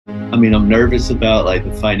I mean, I'm nervous about like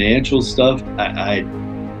the financial stuff. I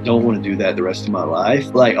don't want to do that the rest of my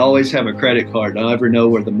life. Like always have a credit card. Don't ever know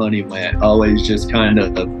where the money went. Always just kind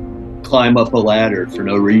of climb up a ladder for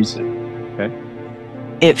no reason.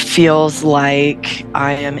 Okay. It feels like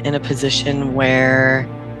I am in a position where,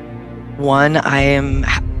 one, I am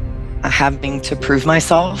having to prove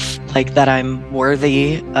myself, like that I'm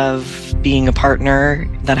worthy of being a partner,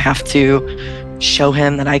 that I have to show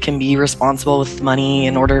him that I can be responsible with money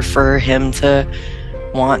in order for him to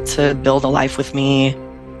want to build a life with me.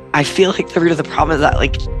 I feel like the root of the problem is that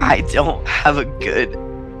like I don't have a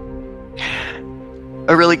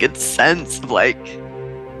really good sense of like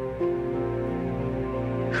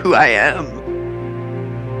who I am.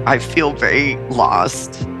 I feel very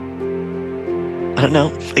lost. I don't know,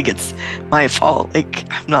 like it's my fault.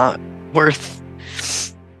 Like I'm not worth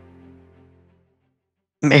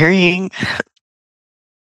marrying.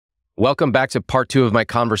 Welcome back to part 2 of my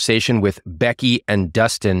conversation with Becki and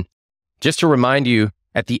Dustin. Just to remind you,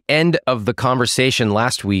 at the end of the conversation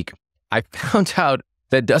last week, I found out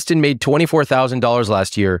that Dustin made $24,000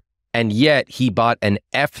 last year, and yet he bought an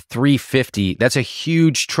F350. That's a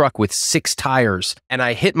huge truck with 6 tires. And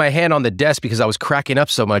I hit my hand on the desk because I was cracking up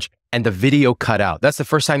so much, and the video cut out. That's the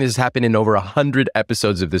first time this has happened in over 100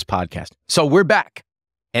 episodes of this podcast. So we're back.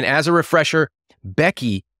 And as a refresher,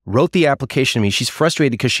 Becki wrote the application to me. She's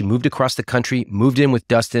frustrated because she moved across the country, moved in with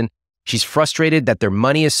Dustin. She's frustrated that their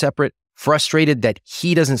money is separate, frustrated that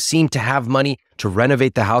he doesn't seem to have money to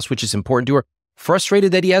renovate the house, which is important to her,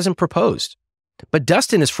 frustrated that he hasn't proposed. But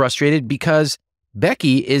Dustin is frustrated because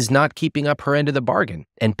Becki is not keeping up her end of the bargain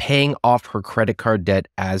and paying off her credit card debt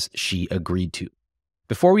as she agreed to.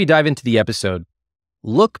 Before we dive into the episode,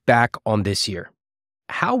 look back on this year.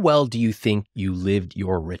 How well do you think you lived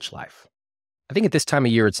your rich life? I think at this time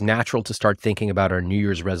of year, it's natural to start thinking about our New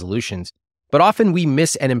Year's resolutions, but often we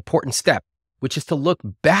miss an important step, which is to look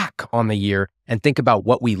back on the year and think about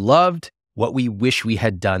what we loved, what we wish we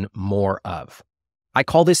had done more of. I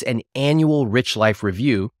call this an annual Rich Life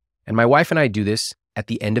Review, and my wife and I do this at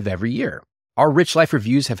the end of every year. Our Rich Life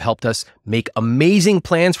Reviews have helped us make amazing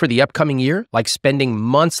plans for the upcoming year, like spending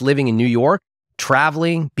months living in New York,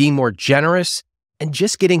 traveling, being more generous, and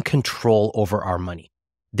just getting control over our money.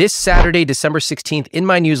 This Saturday, December 16th, in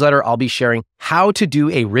my newsletter, I'll be sharing how to do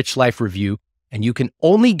a Rich Life Review, and you can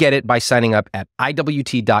only get it by signing up at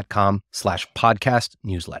iwt.com/podcast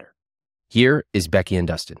newsletter. Here is Becki and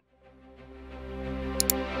Dustin.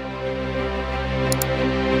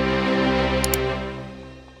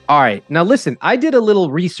 All right. Now listen, I did a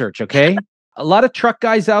little research, okay? A lot of truck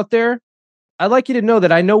guys out there, I'd like you to know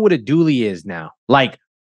that I know what a dually is now. Like,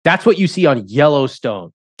 that's what you see on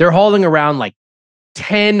Yellowstone. They're hauling around like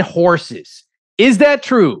 10 horses. Is that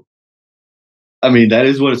true? I mean, that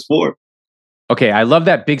is what it's for. Okay, I love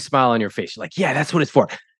that big smile on your face. You're like, yeah, that's what it's for.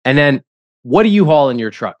 And then what do you haul in your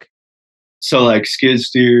truck? So like skid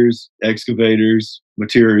steers, excavators,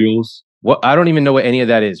 materials. What? I don't even know what any of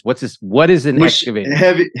that is. What's this? What is an excavator?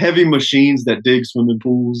 Heavy machines that dig swimming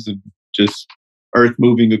pools and just earth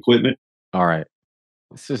moving equipment. All right.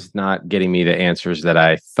 This is not getting me the answers that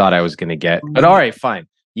I thought I was going to get. But all right, fine.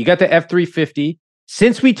 You got the F350.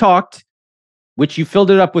 Since we talked, which you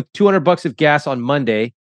filled it up with $200 of gas on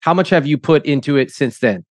Monday, how much have you put into it since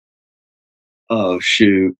then? Oh,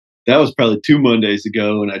 shoot. That was probably 2 Mondays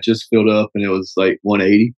ago, and I just filled up, and it was like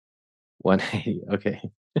 180. 180. Okay.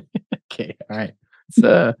 Okay. All right. It's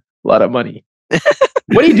a lot of money.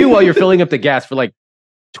 What do you do while you're filling up the gas for like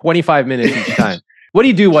 25 minutes each time? What do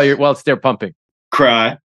you do while it's there pumping?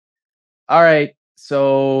 Cry. All right.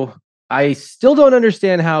 So I still don't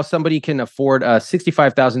understand how somebody can afford a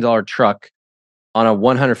 $65,000 truck on a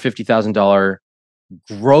 $150,000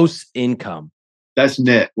 gross income. That's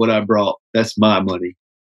net what I brought. That's my money.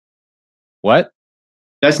 What?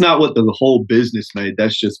 That's not what the whole business made.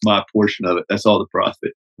 That's just my portion of it. That's all the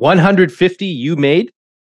profit. 150 you made?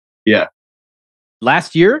 Yeah.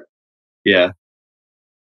 Last year? Yeah.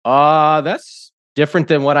 That's different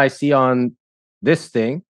than what I see on this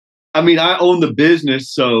thing. I mean, I own the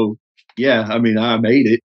business, so yeah, I mean, I made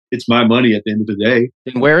it. It's my money at the end of the day.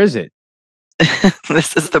 Then where is it?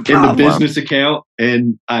 This is the problem. In the business account,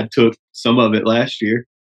 and I took some of it last year.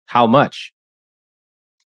 How much?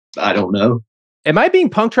 I don't know. Am I being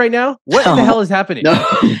punked right now? What the hell is happening? No,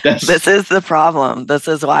 This is the problem. This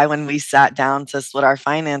is why when we sat down to split our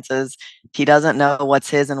finances, he doesn't know what's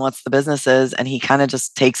his and what's the business's, and he kind of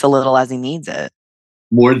just takes a little as he needs it.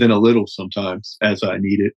 More than a little sometimes as I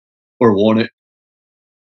need it or want it.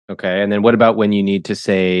 Okay. And then what about when you need to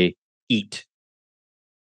say eat?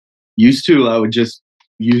 Used to, I would just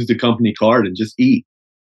use the company card and just eat.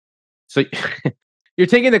 So You're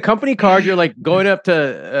taking the company card. You're like going up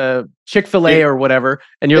to Chick-fil-A or whatever,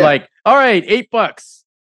 and you're like, all right, $8.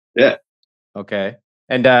 Yeah. Okay.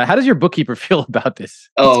 And how does your bookkeeper feel about this?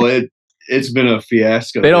 Oh, it's been a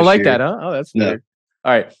fiasco. They don't like year. that, huh? Oh, that's weird.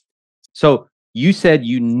 All right. So you said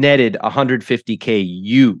you netted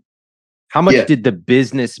 150K. How much did the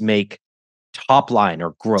business make top line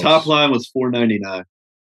or gross? Top line was $499.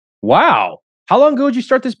 Wow. How long ago did you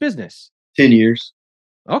start this business? 10 years.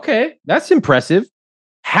 Okay. That's impressive.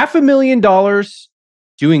 $500,000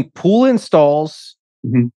 doing pool installs.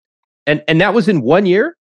 Mm-hmm. And that was in 1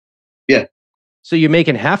 year? Yeah. So you're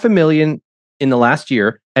making $500,000 in the last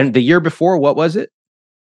year. And the year before, what was it?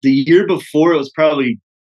 The year before, it was probably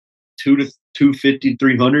 250,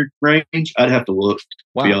 300 range. I'd have to look,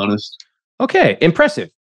 to be honest. Okay.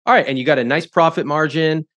 Impressive. All right. And you got a nice profit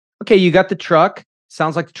margin. Okay. You got the truck.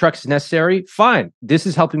 Sounds like the truck's necessary. Fine. This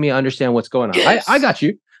is helping me understand what's going on. Yes. I got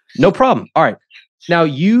you. No problem. All right. Now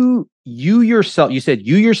you yourself, you said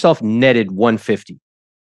you yourself netted 150.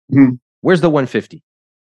 Mm-hmm. Where's the 150?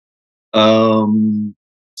 Some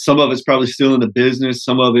of it's probably still in the business.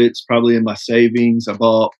 Some of it's probably in my savings. I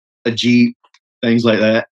bought a Jeep, things like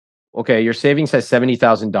that. Okay. Your savings has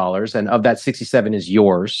 $70,000 and of that 67 is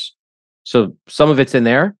yours. So some of it's in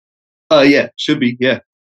there? Yeah, should be. Yeah.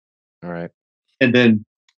 All right. And then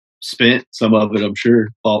spent some of it, I'm sure.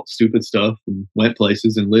 Bought stupid stuff and went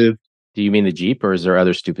places and lived. Do you mean the Jeep or is there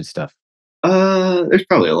other stupid stuff? There's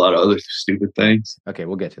probably a lot of other stupid things. Okay,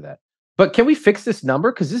 we'll get to that. But can we fix this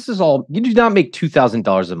number? Because this is all, you do not make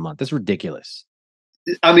 $2,000 a month. That's ridiculous.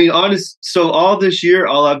 I mean, so all this year,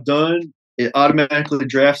 all I've done, it automatically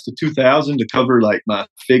drafts to 2,000 to cover like my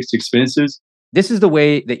fixed expenses. This is the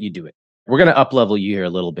way that you do it. We're going to up level you here a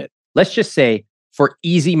little bit. Let's just say for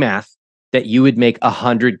easy math that you would make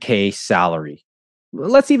 $100K salary.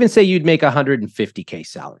 Let's even say you'd make $150K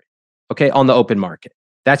salary. Okay. On the open market.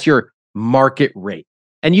 That's your market rate.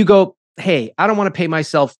 And you go, hey, I don't want to pay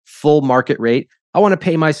myself full market rate. I want to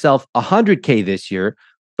pay myself $100K this year.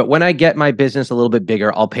 But when I get my business a little bit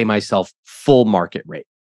bigger, I'll pay myself full market rate.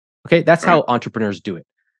 Okay. That's how entrepreneurs do it.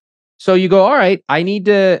 So you go, all right, I need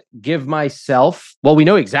to give myself, well, we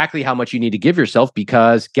know exactly how much you need to give yourself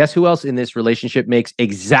because guess who else in this relationship makes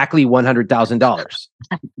exactly $100,000?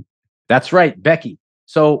 That's right, Becki.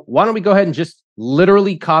 So why don't we go ahead and just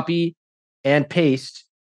literally copy and paste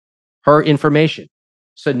her information.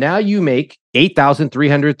 So now you make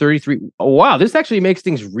 $8,333. Oh, wow, this actually makes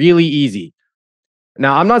things really easy.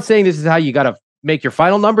 Now, I'm not saying this is how you got to make your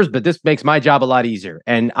final numbers, but this makes my job a lot easier.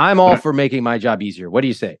 And I'm all for making my job easier. What do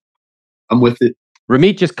you say? I'm with it.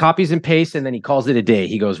 Ramit just copies and pastes and then he calls it a day.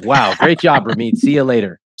 He goes, wow, great job, Ramit. See you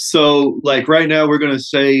later. So like right now, we're going to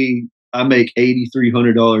say I make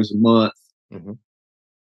 $8,300 a month. Mm-hmm.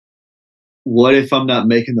 What if I'm not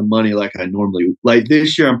making the money like I normally, like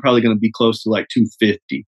this year, I'm probably going to be close to like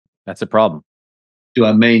 250. That's a problem. Do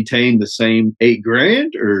I maintain the same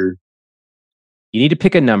 $8,000 or? You need to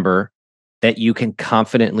pick a number that you can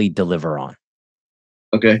confidently deliver on.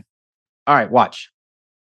 Okay. All right, watch.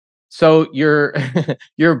 So your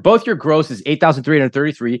both your gross is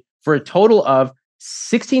 8,333 for a total of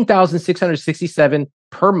 16,667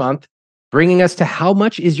 per month, bringing us to how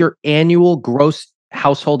much is your annual gross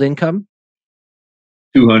household income?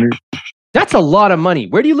 200. That's a lot of money.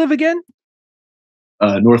 Where do you live again?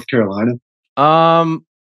 North Carolina. How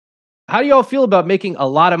do y'all feel about making a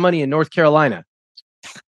lot of money in North Carolina?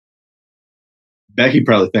 Becki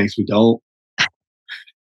probably thinks we don't.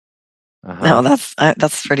 No, that's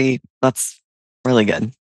really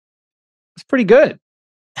good. It's pretty good.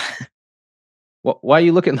 Why are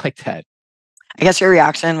you looking like that? I guess your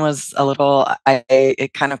reaction was a little,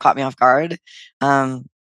 it kind of caught me off guard.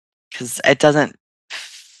 Because it doesn't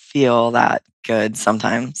feel that good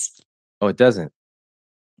sometimes. Oh, it doesn't?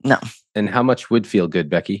 No. And how much would feel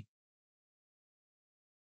good, Becki?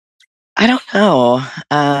 I don't know.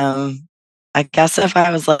 I guess if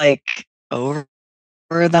I was like over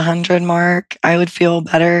the 100 mark, I would feel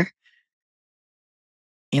better.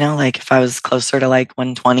 You know, like if I was closer to like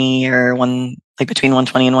 120 or like between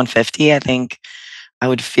 120 and 150, I think I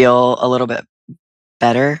would feel a little bit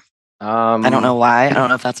better. I don't know why. I don't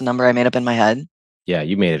know if that's a number I made up in my head. Yeah,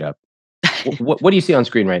 you made it up. What do you see on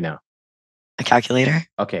screen right now? A calculator.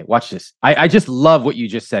 Okay, watch this. I just love what you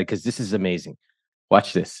just said because this is amazing.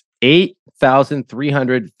 Watch this.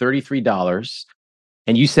 $8,333.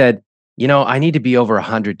 And you said, you know, I need to be over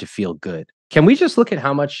 100 to feel good. Can we just look at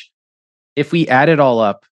how much, if we add it all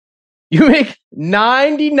up, you make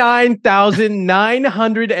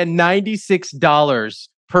 $99,996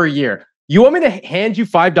 per year. You want me to hand you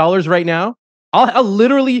 $5 right now? I'll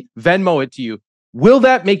literally Venmo it to you. Will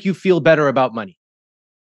that make you feel better about money?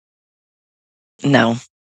 No.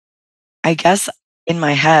 I guess in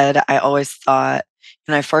my head, I always thought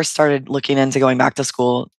when I first started looking into going back to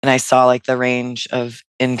school and I saw like the range of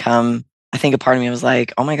income, I think a part of me was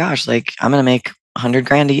like, oh my gosh, like I'm going to make 100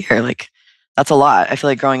 grand a year. Like that's a lot. I feel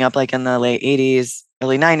like growing up like in the late 80s,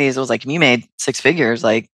 early 90s, it was like you made six figures.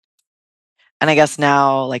 Like, and I guess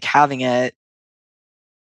now like having it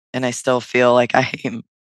and I still feel like I'm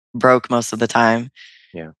broke most of the time.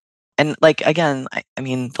 Yeah. And like, again, I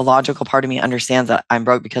mean, the logical part of me understands that I'm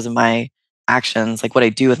broke because of my actions, like what I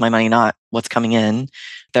do with my money, not what's coming in.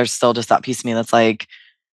 There's still just that piece of me that's like,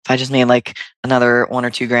 if I just made like another 1 or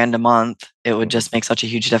 2 grand a month, it would just make such a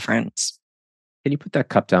huge difference. Can you put that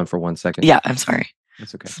cup down for 1 second? Yeah, I'm sorry.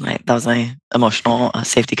 That's okay. That was my emotional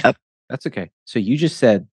safety cup. That's okay. So you just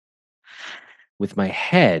said, with my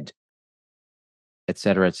head, et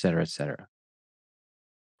cetera, et cetera, et cetera.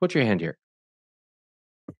 Put your hand here.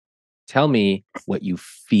 Tell me what you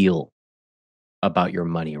feel about your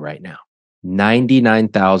money right now.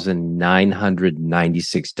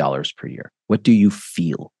 $99,996 per year. What do you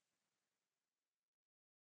feel?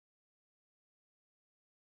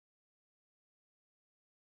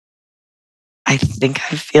 I think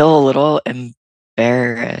I feel a little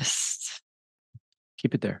embarrassed.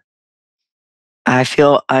 Keep it there. I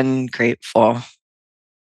feel ungrateful.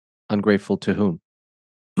 Ungrateful to whom?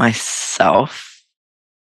 Myself.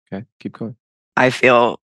 Okay, keep going. I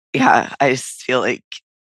just feel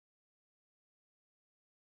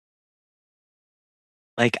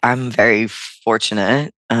like I'm very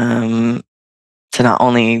fortunate to not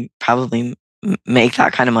only probably make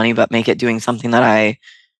that kind of money, but make it doing something that I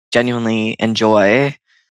genuinely enjoy.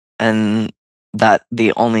 And that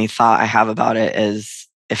the only thought I have about it is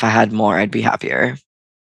if I had more, I'd be happier.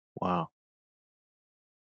 Wow.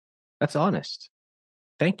 That's honest.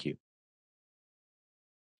 Thank you.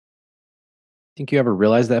 Think you ever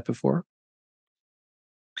realized that before?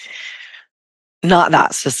 Not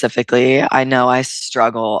that specifically. I know I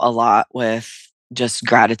struggle a lot with just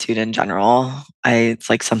gratitude in general. It's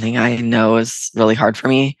like something I know is really hard for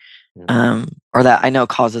me, or that I know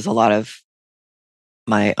causes a lot of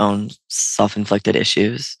my own self-inflicted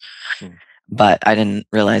issues. But I didn't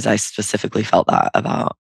realize I specifically felt that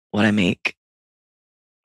about what I make.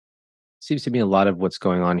 Seems to me a lot of what's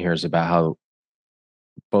going on here is about how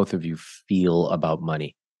both of you feel about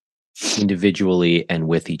money individually and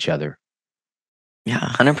with each other. Yeah,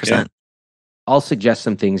 100%. Yeah. I'll suggest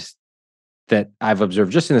some things that I've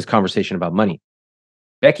observed just in this conversation about money.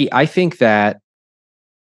 Becki, I think that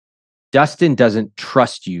Dustin doesn't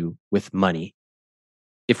trust you with money,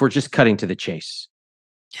 if we're just cutting to the chase.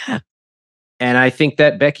 Yeah. And I think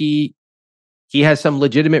that Becki, he has some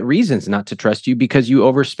legitimate reasons not to trust you because you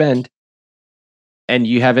overspend and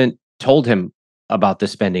you haven't told him about the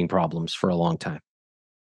spending problems for a long time.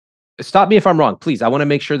 Stop me if I'm wrong, please. I want to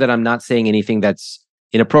make sure that I'm not saying anything that's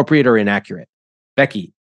inappropriate or inaccurate.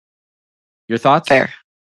 Becki, your thoughts? Fair.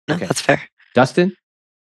 No, Okay. that's fair. Dustin?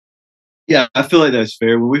 Yeah, I feel like that's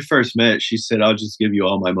fair. When we first met, she said, I'll just give you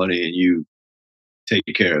all my money and you take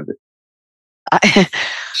care of it.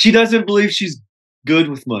 She doesn't believe she's good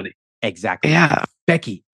with money. Exactly. Yeah.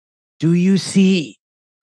 Becki, do you see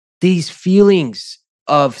these feelings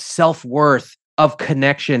of self-worth, of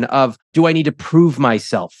connection, of do I need to prove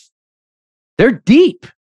myself? They're deep.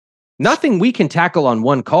 Nothing we can tackle on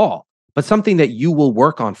one call, but something that you will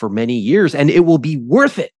work on for many years and it will be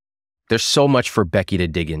worth it. There's so much for Becki to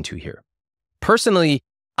dig into here. Personally,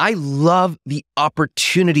 I love the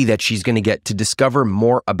opportunity that she's going to get to discover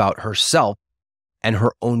more about herself and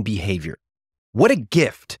her own behavior. What a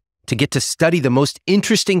gift to get to study the most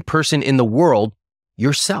interesting person in the world,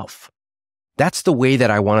 yourself. That's the way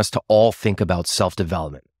that I want us to all think about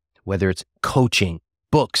self-development, whether it's coaching,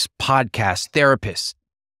 books, podcasts, therapists.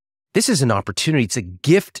 This is an opportunity. It's a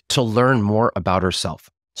gift to learn more about herself.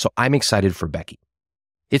 So I'm excited for Becki.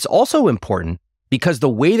 It's also important because the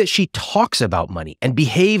way that she talks about money and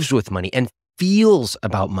behaves with money and feels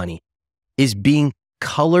about money is being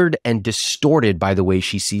colored and distorted by the way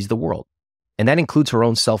she sees the world. And that includes her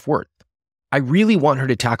own self-worth. I really want her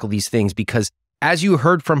to tackle these things because as you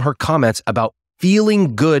heard from her comments about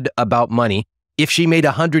feeling good about money, if she made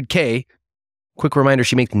 $100K, quick reminder,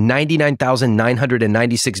 she makes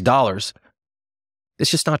 $99,996.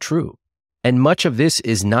 It's just not true. And much of this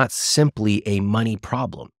is not simply a money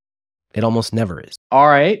problem. It almost never is. All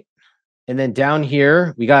right. And then down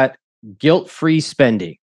here, we got guilt-free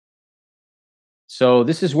spending. So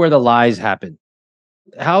this is where the lies happen.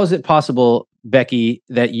 How is it possible, Becki,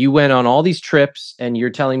 that you went on all these trips and you're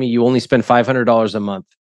telling me you only spend $500 a month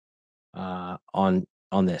on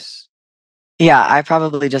this? Yeah, I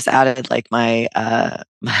probably just added like my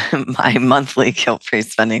my monthly guilt-free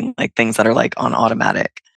spending, like things that are like on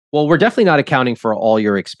automatic. Well, we're definitely not accounting for all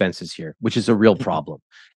your expenses here, which is a real problem.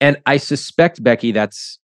 And I suspect, Becki,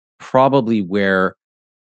 that's probably where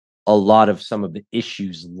a lot of some of the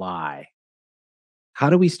issues lie.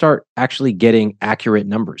 How do we start actually getting accurate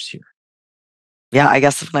numbers here? Yeah, I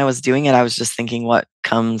guess when I was doing it, I was just thinking what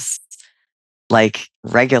comes like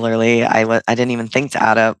regularly. I didn't even think to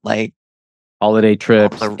add up like Holiday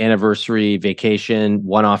trips, the, anniversary, vacation,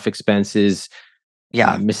 one-off expenses,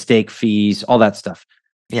 yeah, mistake fees, all that stuff.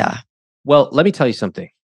 yeah. Well, let me tell you something,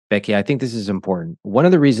 Becki. I think this is important. One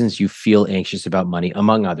of the reasons you feel anxious about money,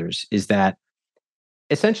 among others, is that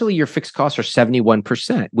essentially your fixed costs are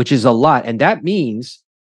 71%, which is a lot. And that means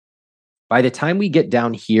by the time we get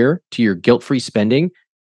down here to your guilt-free spending,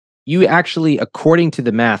 you actually, according to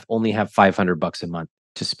the math, only have $500 a month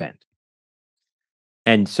to spend.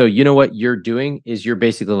 And so, you know what you're doing is you're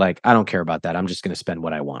basically like, I don't care about that. I'm just going to spend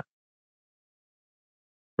what I want.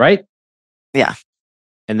 Right? Yeah.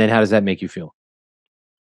 And then how does that make you feel?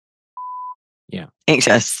 Yeah.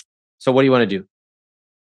 Anxious. So what do you want to do?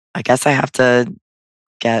 I guess I have to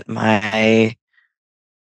get my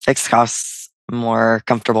fixed costs more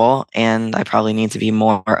comfortable, and I probably need to be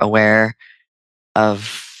more aware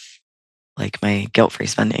of like my guilt-free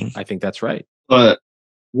spending. I think that's right. But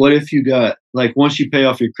what if you got like once you pay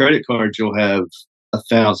off your credit card, you'll have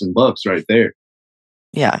 $1,000 right there.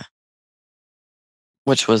 Yeah.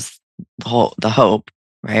 Which was the hope,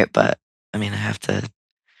 right? But I mean, I have to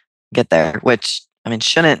get there, which I mean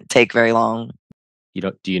shouldn't take very long.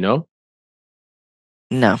 Do you know?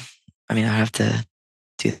 No. I mean, I have to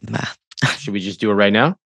do the math. Should we just do it right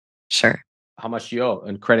now? Sure. How much do you owe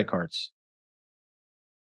on credit cards?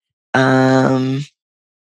 Thought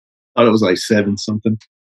it was like 7 something.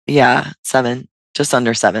 Yeah, 7, just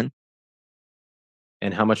under 7.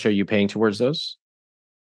 And how much are you paying towards those?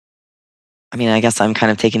 I mean, I guess I'm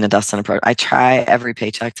kind of taking the Dustin approach. I try every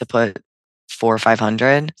paycheck to put 400 or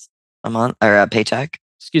 500 a month or a paycheck.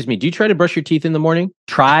 Excuse me. Do you try to brush your teeth in the morning?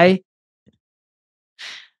 Try.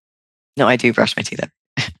 No, I do brush my teeth.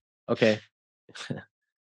 Okay.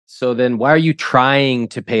 So then why are you trying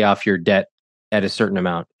to pay off your debt at a certain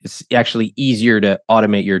amount? It's actually easier to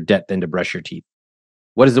automate your debt than to brush your teeth.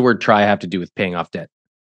 What does the word try have to do with paying off debt?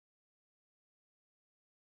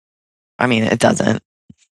 I mean, it doesn't.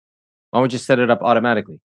 Why don't we just set it up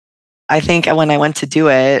automatically? I think when I went to do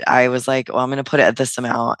it, I was like, well, I'm going to put it at this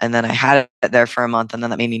amount. And then I had it there for a month. And then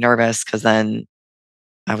that made me nervous because then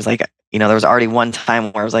I was like, there was already one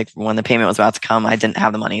time where I was like, when the payment was about to come, I didn't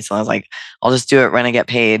have the money. So I was like, I'll just do it when I get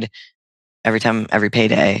paid every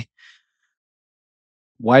payday.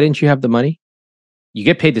 Why didn't you have the money? You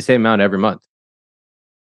get paid the same amount every month.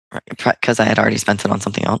 Because I had already spent it on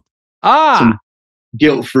something else. Ah!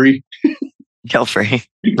 Guilt-free. Guilt-free.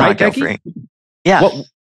 Right, Not guilt-free. Yeah. Well,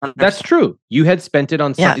 that's true. You had spent it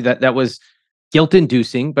on something that was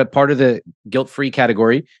guilt-inducing, but part of the guilt-free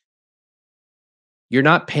category. You're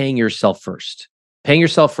not paying yourself first. Paying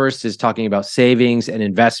yourself first is talking about savings and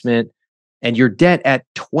investment, and your debt at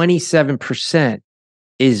 27%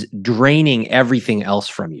 is draining everything else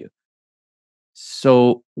from you.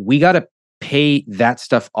 So we got to pay that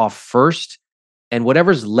stuff off first, and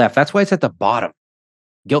whatever's left, that's why it's at the bottom.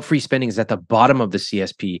 Guilt-free spending is at the bottom of the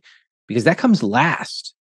CSP because that comes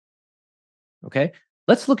last. Okay,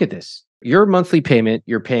 let's look at this. Your monthly payment,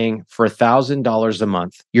 you're paying for $1,000 a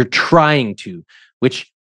month. You're trying to,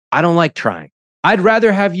 which I don't like trying. I'd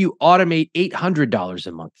rather have you automate $800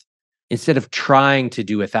 a month instead of trying to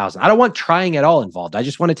do 1,000. I don't want trying at all involved. I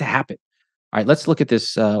just want it to happen. All right, let's look at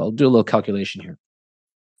this. I'll do a little calculation here.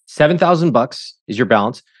 $7,000 is your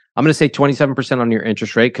balance. I'm going to say 27% on your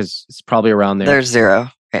interest rate because it's probably around there. There's 0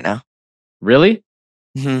 right now. Really?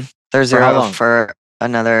 Mm-hmm. There's 0 for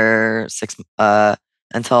another 6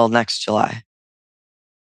 until next July.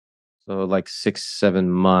 So like 6-7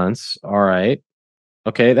 months. All right.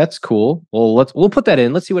 Okay, that's cool. Well, we'll put that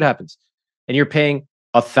in. Let's see what happens. And you're paying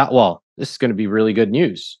well, this is going to be really good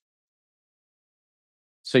news.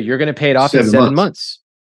 So you're going to pay it off in 7 months.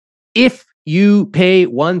 If you pay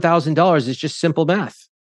 $1,000, it's just simple math.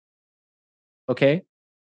 Okay.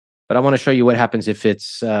 But I want to show you what happens if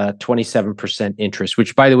it's 27% interest,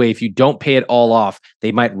 which, by the way, if you don't pay it all off,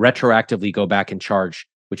 they might retroactively go back and charge,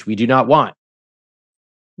 which we do not want.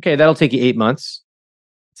 Okay, that'll take you 8 months.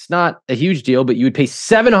 It's not a huge deal, but you would pay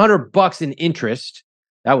 $700 in interest.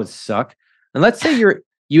 That would suck. And let's say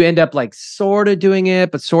you end up like sort of doing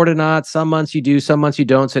it, but sort of not. Some months you do, some months you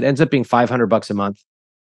don't. So it ends up being $500 a month.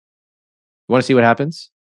 You want to see what happens?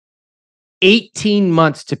 18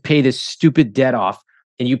 months to pay this stupid debt off,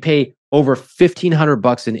 and you pay over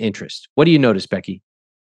 $1,500 in interest. What do you notice, Becki?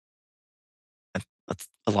 That's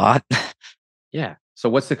a lot. Yeah. So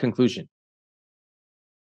what's the conclusion?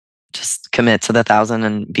 Just commit to the 1,000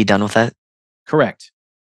 and be done with it. Correct.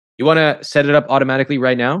 You want to set it up automatically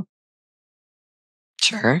right now?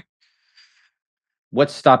 Sure.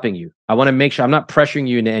 What's stopping you? I want to make sure I'm not pressuring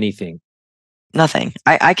you into anything. Nothing.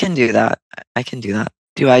 I can do that. I can do that.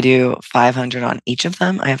 Do I do 500 on each of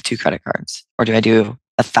them? I have 2 credit cards. Or do I do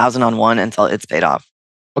 1,000 on one until it's paid off?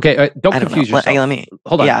 Okay, don't confuse yourself. Let me.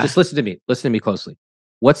 Hold on. Just listen to me. Listen to me closely.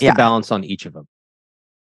 What's the balance on each of them?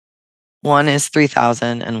 One is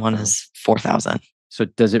 3,000 and one is 4,000. So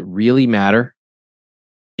does it really matter?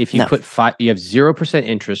 If you put you have 0%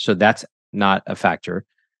 interest, so that's not a factor.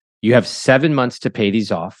 You have 7 months to pay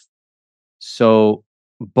these off. So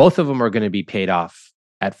both of them are going to be paid off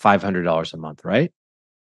at $500 a month, right?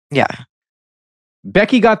 Yeah.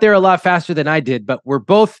 Becki got there a lot faster than I did, but we're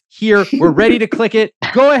both here. We're ready to click it.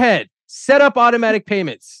 Go ahead. Set up automatic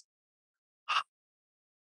payments.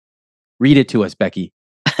 Read it to us, Becki.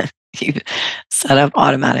 You set up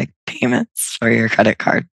automatic payments for your credit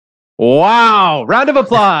card. Wow. Round of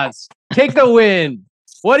applause. Take the win.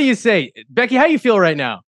 What do you say? Becki, how do you feel right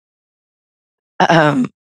now?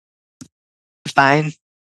 Fine.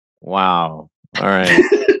 Wow. All right.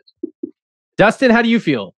 Dustin, how do you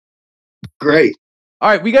feel? Great. All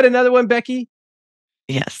right. We got another one, Becki?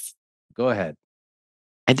 Yes. Go ahead.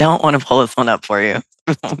 I don't want to pull this one up for you.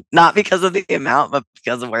 Not because of the amount, but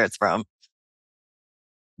because of where it's from.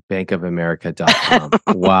 bankofamerica.com.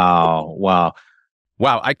 Wow. Wow.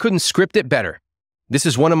 Wow. I couldn't script it better. This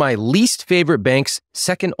is one of my least favorite banks,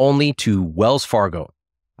 second only to Wells Fargo.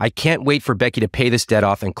 I can't wait for Becki to pay this debt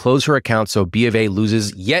off and close her account so B of A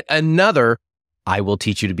loses yet another I will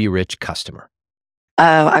teach you to be rich customer.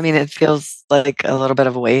 I mean, it feels like a little bit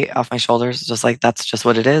of a weight off my shoulders. Just like that's just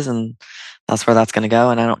what it is, and that's where that's going to go,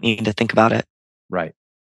 and I don't need to think about it. Right.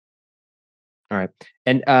 All right.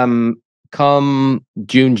 And come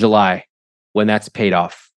June, July, when that's paid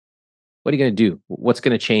off, what are you going to do? What's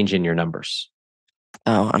going to change in your numbers?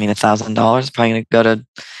 Oh, I mean, $1,000 probably going to go to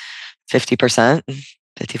 50%,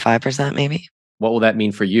 55% maybe. What will that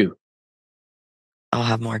mean for you? I'll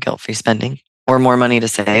have more guilt-free spending or more money to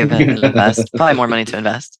save and invest. Probably more money to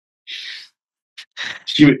invest.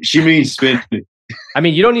 She means spending. I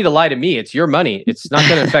mean, you don't need to lie to me. It's your money. It's not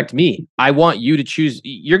going to affect me. I want you to choose.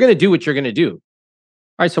 You're going to do what you're going to do. All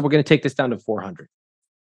right, so we're going to take this down to 400.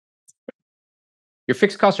 Your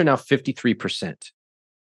fixed costs are now 53%.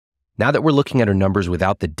 Now that we're looking at her numbers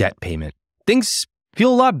without the debt payment, things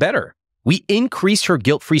feel a lot better. We increased her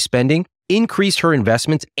guilt-free spending, increased her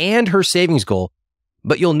investments and her savings goal,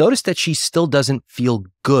 but you'll notice that she still doesn't feel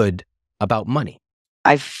good about money.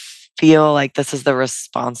 I feel like this is the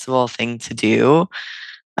responsible thing to do.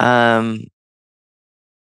 And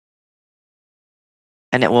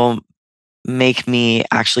it will make me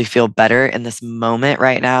actually feel better in this moment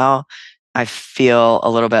right now. I feel a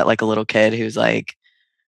little bit like a little kid who's like,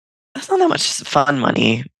 that's not that much fun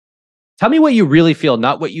money. Tell me what you really feel,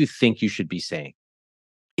 not what you think you should be saying.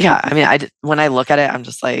 Yeah, I mean, when I look at it, I'm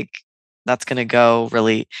just like, that's going to go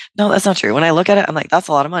really... No, that's not true. When I look at it, I'm like, that's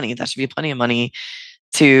a lot of money. That should be plenty of money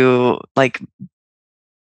to like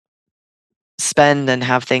spend and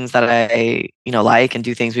have things that I, like and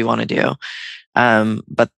do things we want to do.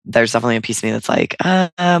 But there's definitely a piece of me that's like,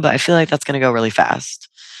 but I feel like that's going to go really fast.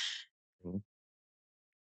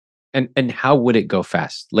 And how would it go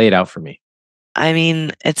fast? Lay it out for me. I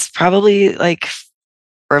mean, it's probably like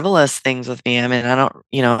frivolous things with me. I mean,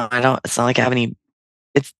 it's not like I have any,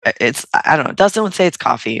 I don't know. Dustin would say it's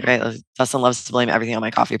coffee, right? Like, Dustin loves to blame everything on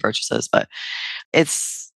my coffee purchases, but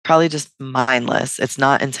it's probably just mindless. It's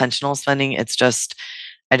not intentional spending. It's just,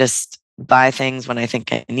 I just buy things when I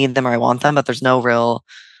think I need them or I want them, but there's no real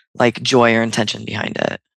like joy or intention behind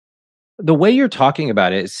it. The way you're talking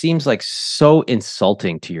about it, it seems like so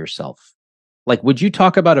insulting to yourself. Like, would you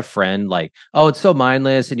talk about a friend like, oh, it's so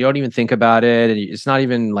mindless and you don't even think about it and it's not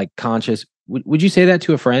even like conscious? Would you say that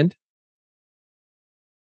to a friend?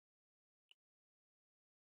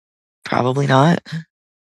 Probably not.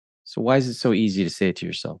 So why is it so easy to say it to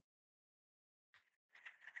yourself?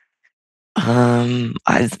 I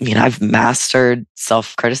mean, I've mastered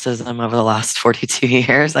self-criticism over the last 42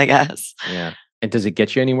 years, I guess. Yeah. And does it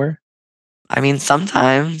get you anywhere? I mean,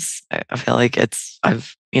 sometimes I feel like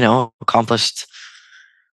I've, accomplished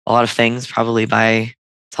a lot of things probably by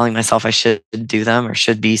telling myself I should do them or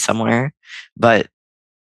should be somewhere, but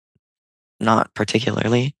not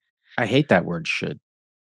particularly. I hate that word should.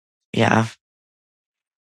 Yeah.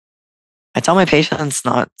 I tell my patients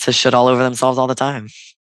not to shit all over themselves all the time.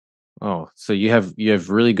 Oh, so you have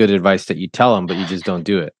really good advice that you tell them, but you just don't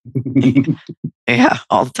do it. Yeah,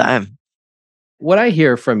 all the time. What I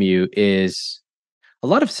hear from you is a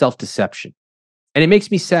lot of self-deception. And it makes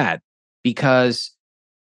me sad because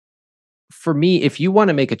for me, if you want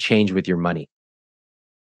to make a change with your money,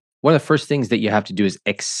 one of the first things that you have to do is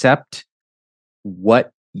accept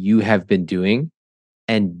what you have been doing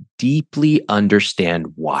and deeply understand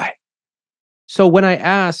why. So when I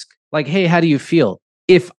ask, like, hey, how do you feel?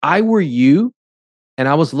 If I were you and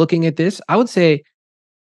I was looking at this, I would say,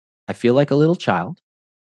 I feel like a little child,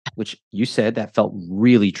 which you said that felt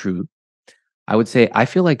really true. I would say, I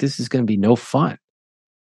feel like this is going to be no fun.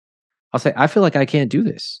 I'll say, I feel like I can't do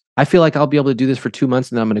this. I feel like I'll be able to do this for 2 months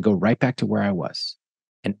and then I'm going to go right back to where I was.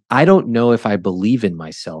 And I don't know if I believe in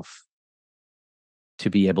myself to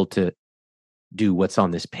be able to do what's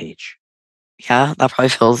on this page. Yeah, that probably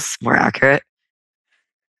feels more accurate.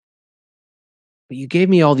 But you gave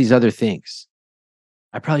me all these other things.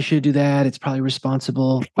 I probably should do that. It's probably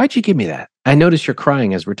responsible. Why'd you give me that? I notice you're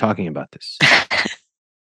crying as we're talking about this. I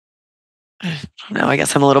don't know. I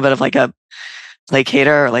guess I'm a little bit of like a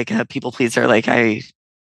placater or like a people pleaser. Like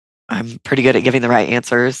I'm pretty good at giving the right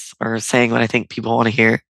answers or saying what I think people want to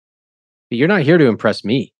hear. But you're not here to impress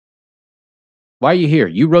me. Why are you here?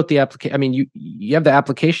 You wrote the application. I mean, you have the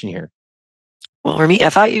application here. Well, for me, I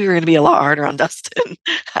thought you were going to be a lot harder on Dustin.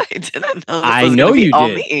 I didn't know this I was know going to be you all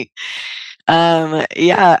did. me.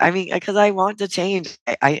 Yeah, I mean, because I want to change.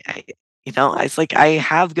 It's like I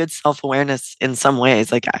have good self-awareness in some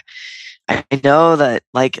ways. Like I know that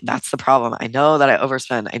like that's the problem. I know that I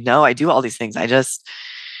overspend. I know I do all these things. I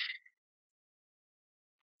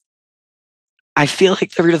feel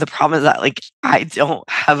like the root of the problem is that like I don't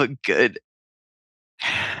have a good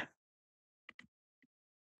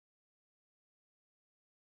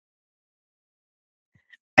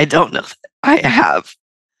I don't know that I have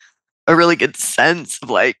a really good sense of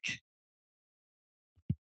like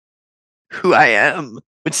who I am,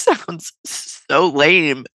 which sounds so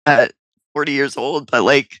lame at 40 years old, but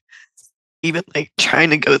like even like trying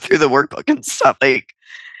to go through the workbook and stuff, like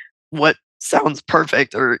what sounds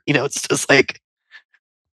perfect or it's just like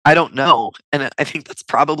I don't know. And I think that's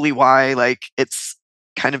probably why like it's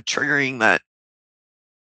kind of triggering that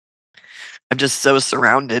I'm just so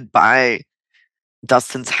surrounded by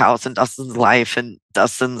Dustin's house and Dustin's life and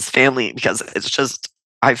Dustin's family because it's just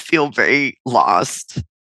I feel very lost.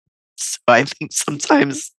 So I think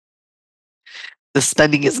sometimes the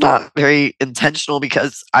spending is not very intentional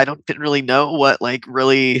because I don't didn't really know what like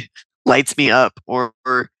really lights me up or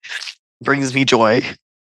brings me joy.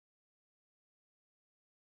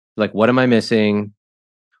 Like, what am I missing?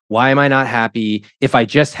 Why am I not happy? If I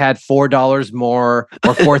just had $4 more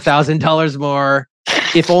or $4,000 more,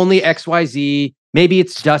 if only XYZ, maybe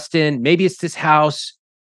it's Dustin, maybe it's this house.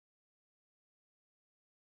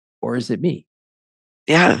 Or is it me?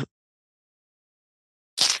 Yeah.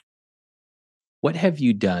 What have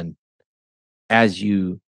you done as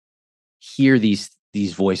you hear these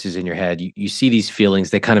voices in your head? You see these feelings,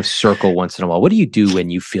 they kind of circle once in a while. What do you do when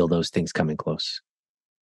you feel those things coming close?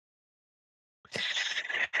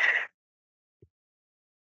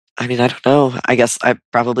 I mean, I don't know. I guess I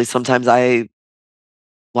probably sometimes I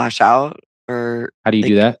lash out or How do you like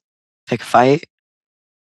do that? pick a fight.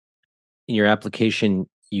 In your application,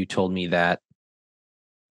 you told me that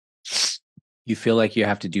you feel like you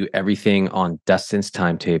have to do everything on Dustin's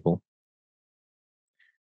timetable.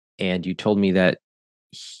 And you told me that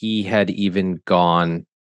he had even gone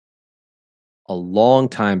a long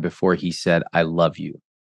time before he said, I love you.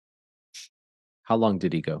 How long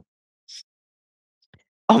did he go?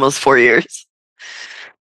 Almost 4 years.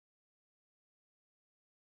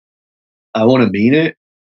 I want to mean it,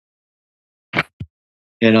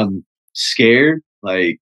 and I'm scared.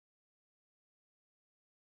 Like,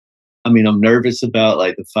 I mean, I'm nervous about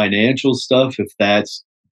like the financial stuff. If that's,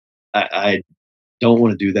 I don't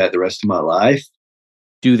want to do that the rest of my life.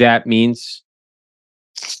 Do that means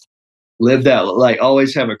Live that, like,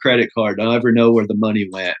 always have a credit card. Don't ever know where the money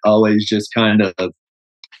went. Always just kind of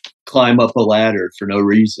climb up a ladder for no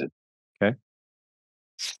reason. okay.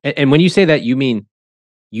 And when you say that, you mean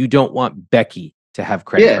you don't want Becki to have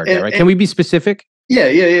credit card debt, right? Can we be specific?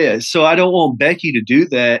 Yeah. So I don't want Becki to do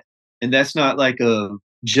that, and that's not like a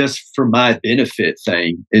just for my benefit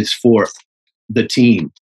thing. It's for the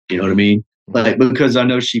team. You know what I mean? Like, because I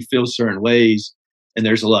know she feels certain ways, and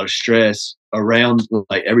there's a lot of stress around.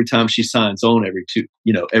 Like every time she signs on, every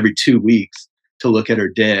 2 weeks to look at her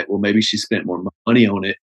debt. Well, maybe she spent more money on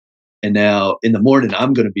it, and now in the morning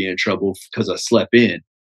I'm going to be in trouble because I slept in.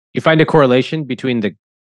 You find a correlation between the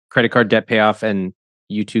credit card debt payoff and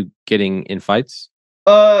you two getting in fights?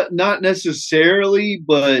 Not necessarily,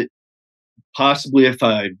 but possibly if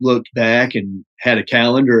I looked back and had a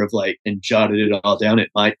calendar of like and jotted it all down, it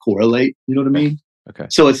might correlate. You know what I mean? Okay.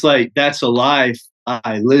 So it's like that's a life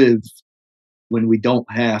I live when we don't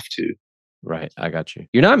have to. Right. I got you.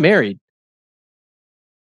 You're not married.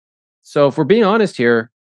 So if we're being honest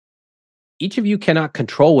here, each of you cannot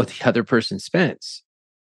control what the other person spends.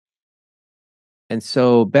 And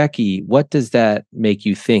so, Becki, what does that make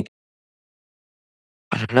you think?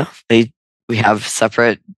 I don't know. We have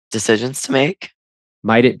separate decisions to make.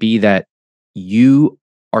 Might it be that you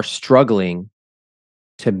are struggling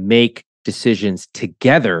to make decisions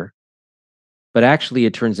together, but actually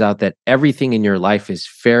it turns out that everything in your life is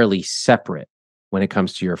fairly separate when it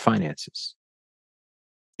comes to your finances?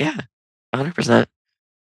 Yeah, 100%.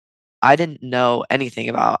 I didn't know anything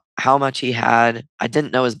about how much he had. I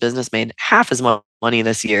didn't know his business made half as much money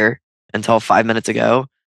this year until 5 minutes ago.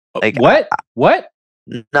 Like, What? What?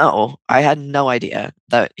 no, I had no idea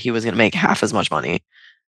that he was going to make half as much money.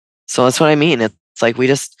 So that's what I mean. It's like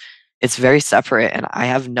it's very separate, and I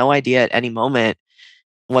have no idea at any moment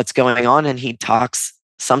what's going on. And he talks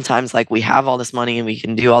sometimes like we have all this money and we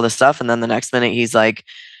can do all this stuff. And then the next minute he's like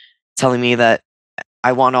telling me that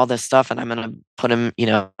I want all this stuff and I'm going to put him,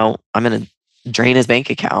 I'm going to drain his bank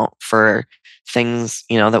account for things,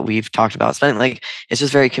 that we've talked about spending. Like, it's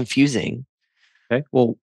just very confusing. Okay.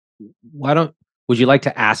 Well, would you like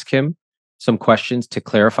to ask him some questions to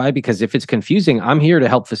clarify? Because if it's confusing, I'm here to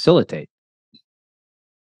help facilitate.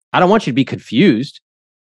 I don't want you to be confused.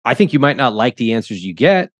 I think you might not like the answers you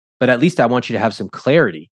get, but at least I want you to have some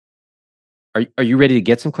clarity. Are you ready to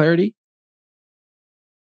get some clarity?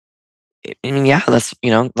 I mean, yeah, that's,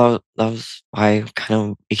 that was why I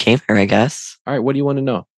kind of became here, I guess. All right. What do you want to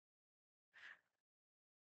know?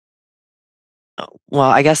 Well,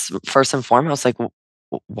 I guess first and foremost, like,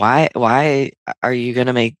 why are you going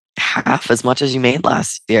to make half as much as you made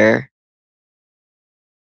last year?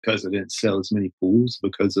 Because I didn't sell as many pools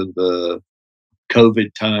because of the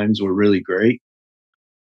COVID times were really great.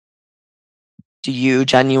 Do you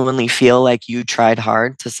genuinely feel like you tried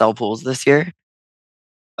hard to sell pools this year?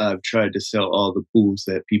 I've tried to sell all the pools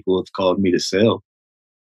that people have called me to sell.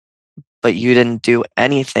 But you didn't do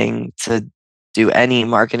anything to do any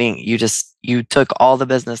marketing. You took all the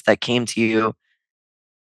business that came to you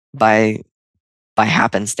by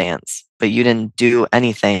happenstance, but you didn't do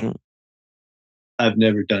anything. I've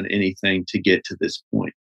never done anything to get to this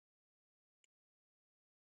point.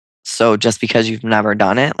 So just because you've never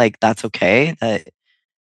done it, like, that's okay. That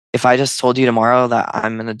if I just told you tomorrow that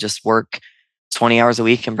I'm going to just work 20 hours a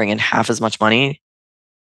week and bring in half as much money,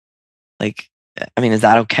 like, I mean, is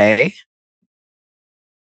that okay?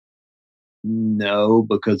 No,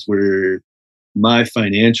 because my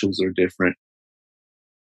financials are different.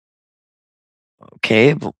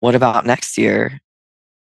 Okay, but what about next year?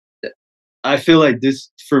 I feel like this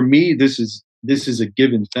for me, this is a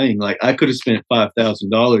given thing. Like I could have spent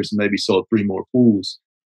 $5,000 and maybe sold 3 more pools.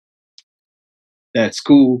 That's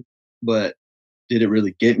cool, but did it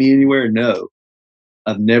really get me anywhere? No.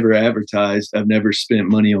 I've never advertised. I've never spent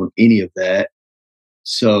money on any of that.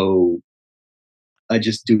 So I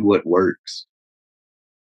just do what works.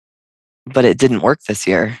 But it didn't work this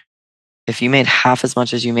year. If you made half as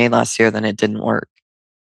much as you made last year, then it didn't work.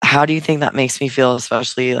 How do you think that makes me feel,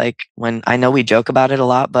 especially like when I know we joke about it a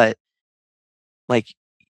lot, but like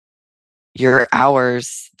your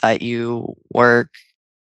hours that you work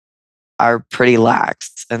are pretty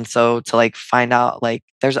lax. And so to like find out like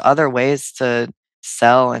there's other ways to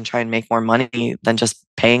sell and try and make more money than just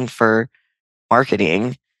paying for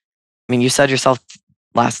marketing. I mean, you said yourself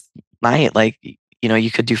last night, like,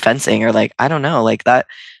 you could do fencing or like, I don't know, like that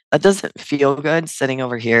doesn't feel good sitting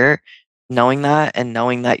over here knowing that and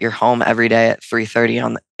knowing that you're home every day at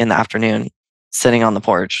 3:30 in the afternoon, sitting on the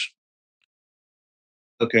porch.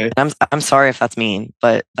 Okay. And I'm sorry if that's mean,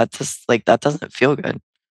 but that just like that doesn't feel good.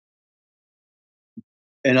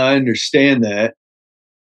 And I understand that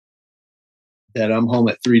I'm home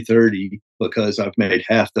at 3:30 because I've made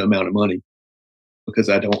half the amount of money because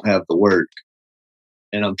I don't have the work.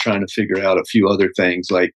 And I'm trying to figure out a few other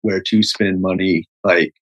things like where to spend money.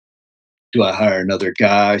 Like, do I hire another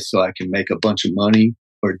guy so I can make a bunch of money?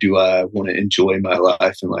 Or do I want to enjoy my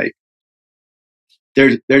life? And like,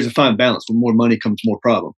 there's a fine balance. With more money comes more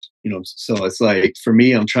problems, So it's like for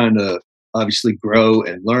me, I'm trying to obviously grow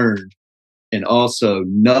and learn. And also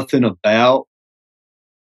nothing about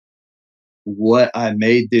what I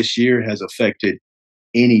made this year has affected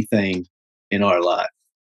anything in our life.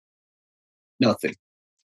 Nothing.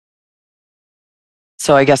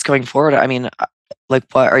 So I guess going forward, I mean, like,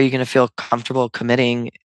 what are you going to feel comfortable committing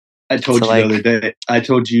I told So you the like, other day. I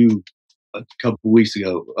told you a couple of weeks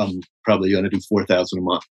ago. I'm probably going to do 4,000 a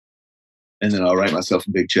month, and then I'll write myself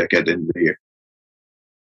a big check at the end of the year.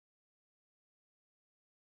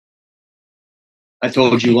 I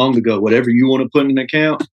told you okay. long ago. Whatever you want to put in an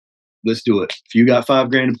account, let's do it. If you got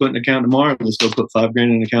 $5,000 to put in an account tomorrow, let's go put $5,000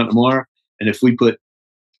 in an account tomorrow. And if we put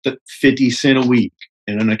 50 cents a week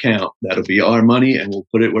in an account, that'll be our money, and we'll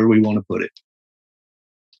put it where we want to put it.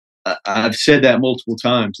 I've said that multiple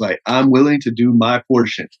times. Like, I'm willing to do my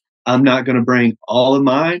portion. I'm not going to bring all of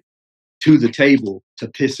mine to the table to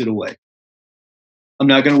piss it away. I'm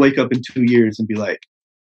not going to wake up in 2 years and be like,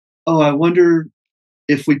 oh, I wonder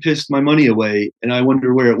if we pissed my money away and I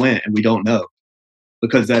wonder where it went, and we don't know,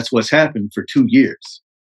 because that's what's happened for 2 years.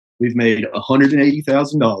 We've made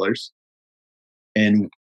 $180,000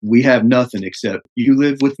 and we have nothing except you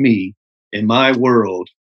live with me in my world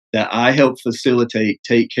that I help facilitate,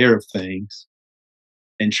 take care of things,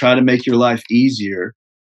 and try to make your life easier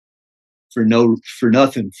for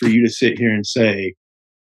nothing for you to sit here and say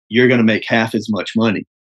you're going to make half as much money.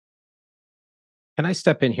 Can I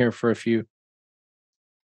step in here for a few?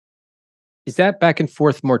 Is that back and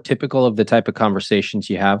forth more typical of the type of conversations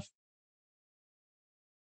you have?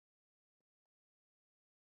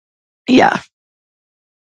 Yeah.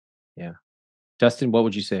 Yeah. Dustin, what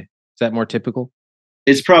would you say? Is that more typical?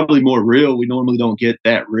 It's probably more real. We normally don't get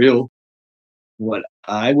that real. What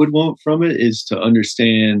I would want from it is to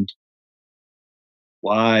understand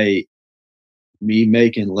why me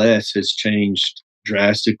making less has changed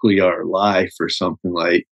drastically our life or something.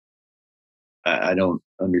 Like, I don't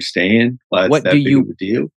understand why it's What do that big of you a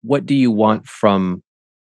deal. what do you want from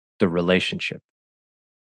the relationship?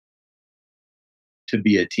 To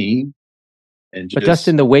be a team and But just,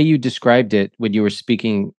 Dustin, the way you described it when you were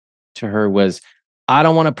speaking to her was, I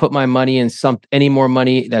don't want to put my money in any more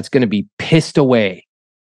money that's going to be pissed away.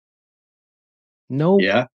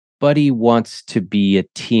 yeah, Nobody wants to be a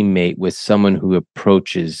teammate with someone who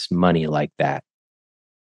approaches money like that.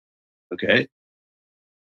 okay.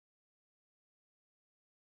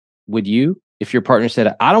 Would you? If your partner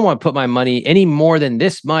said, I don't want to put my money any more than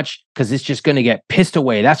this much because it's just going to get pissed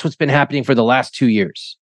away. That's what's been happening for the last 2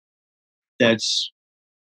 years. That's,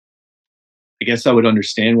 I guess I would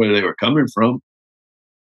understand where they were coming from.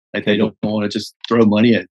 Like, Okay, they don't want to just throw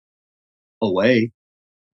money away.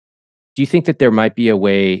 do you think that there might be a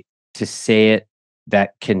way to say it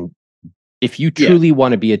that can, if you Yeah, truly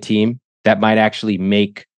want to be a team, that might actually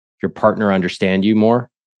make your partner understand you more?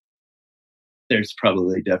 there's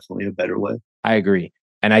probably definitely a better way. I agree.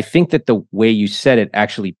 And I think that the way you said it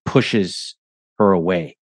actually pushes her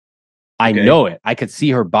away. I Okay. know it. I could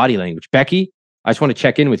see her body language. Becki, I just want to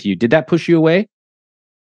check in with you. Did that push you away?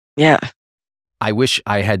 Yeah. I wish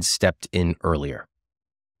I had stepped in earlier.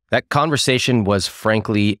 That conversation was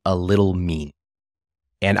frankly a little mean.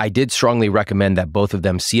 And I did strongly recommend that both of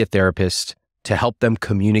them see a therapist to help them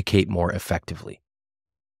communicate more effectively.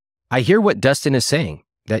 I hear what Dustin is saying,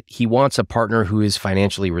 that he wants a partner who is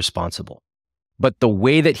financially responsible. But the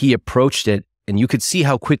way that he approached it, and you could see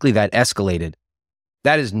how quickly that escalated,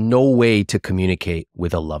 that is no way to communicate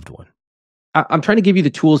with a loved one. I'm trying to give you the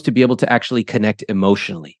tools to be able to actually connect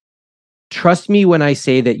emotionally. Trust me when I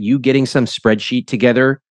say that you getting some spreadsheet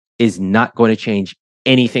together is not going to change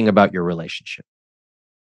anything about your relationship.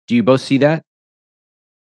 Do you both see that?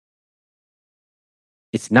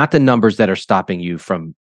 It's not the numbers that are stopping you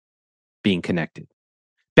from being connected.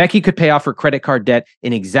 Becki could pay off her credit card debt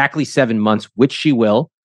in exactly 7 months, which she will.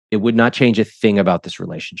 It would not change a thing about this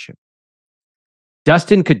relationship.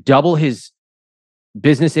 Dustin could double his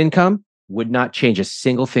business income, would not change a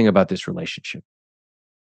single thing about this relationship.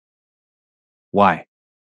 Why?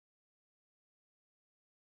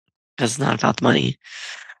 It's not about the money.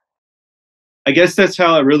 I guess that's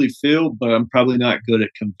how I really feel, but I'm probably not good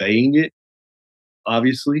at conveying it,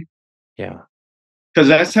 obviously, Yeah. because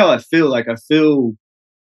that's how I feel. Like,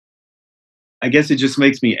 I guess it just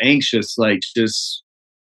makes me anxious, like, just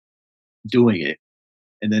doing it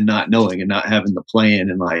and then not knowing and not having the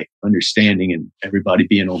plan and like understanding and everybody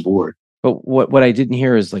being on board. But what I didn't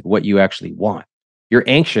hear is like what you actually want. You're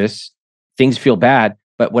anxious, things feel bad,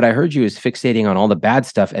 but what I heard you is fixating on all the bad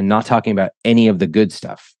stuff and not talking about any of the good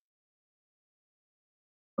stuff.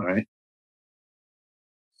 All right.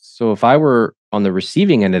 So if I were on the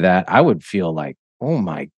receiving end of that, I would feel like, oh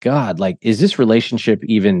my God, like, is this relationship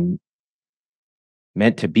even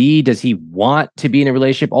meant to be? Does he want to be in a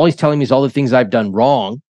relationship? All he's telling me is all the things I've done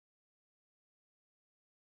wrong.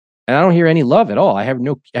 And I don't hear any love at all. I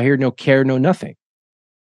hear no care, no nothing.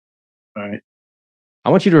 All right. I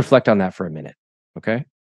want you to reflect on that for a minute. Okay.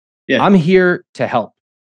 Yeah. I'm here to help.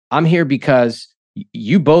 I'm here because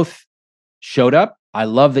You both showed up. I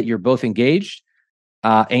love that you're both engaged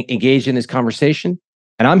in this conversation.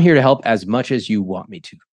 And I'm here to help as much as you want me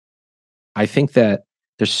to. I think that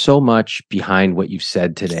there's so much behind what you've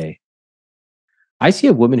said today. I see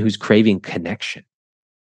a woman who's craving connection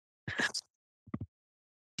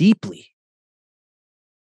deeply.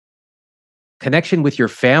 Connection with your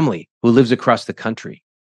family who lives across the country.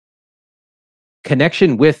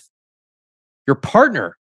 Connection with your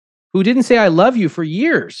partner who didn't say I love you for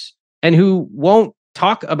years and who won't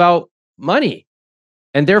talk about money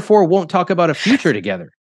and therefore won't talk about a future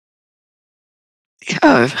together.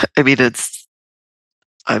 Yeah, I mean,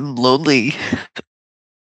 I'm lonely.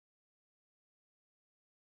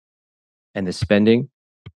 And the spending.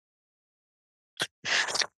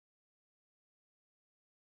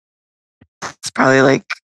 It's probably like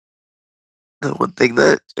the one thing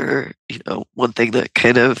that, or, one thing that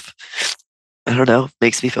kind of, I don't know,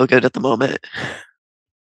 makes me feel good at the moment.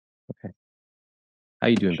 Okay. How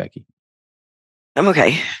you doing, Becki? I'm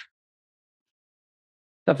okay.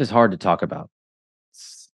 Stuff is hard to talk about.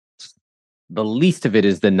 The least of it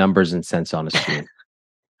is the numbers and cents on a screen,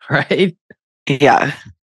 right? Yeah.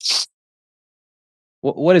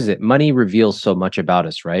 What is it? Money reveals so much about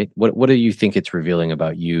us, right? What do you think it's revealing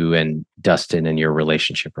about you and Dustin and your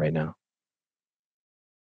relationship right now?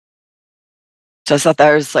 Just that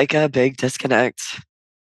there's like a big disconnect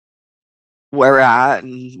where we're at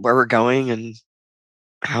and where we're going and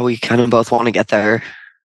how we kind of both want to get there.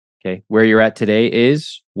 Okay. Where you're at today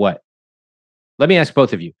is what? Let me ask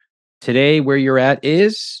both of you. Today, where you're at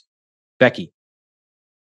is Becki.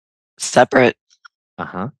 Separate.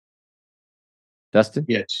 Uh-huh. Dustin?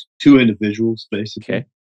 Yes, two individuals, basically. Okay.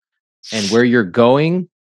 And where you're going,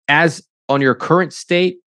 as on your current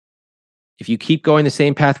state, if you keep going the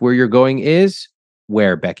same path, where you're going is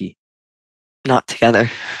where, Becki? Not together.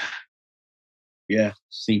 Yeah,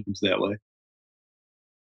 seems that way.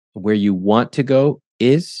 Where you want to go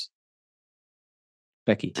is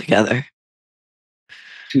Becki. Together.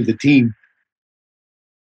 To the team.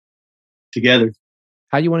 Together.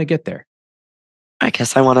 How do you want to get there? I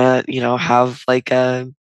guess I want to, have like a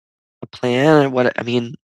plan.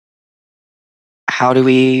 How do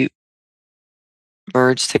we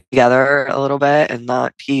merge together a little bit and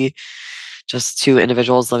not be just two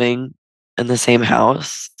individuals living in the same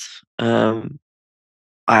house? I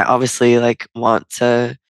obviously want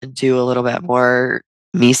to do a little bit more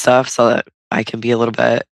me stuff so that I can be a little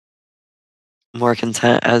bit more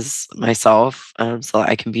content as myself, so that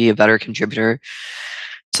I can be a better contributor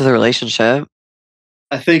to the relationship.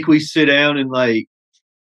 I think we sit down and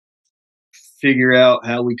figure out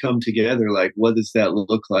how we come together. Like, what does that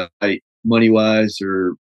look like money wise,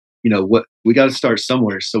 or, what we got to start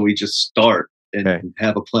somewhere. So we just start and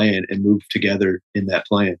have a plan and move together in that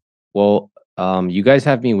plan. Well, you guys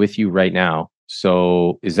have me with you right now.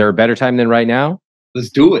 So is there a better time than right now? Let's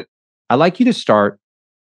do it. I'd like you to start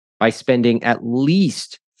by spending at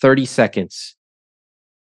least 30 seconds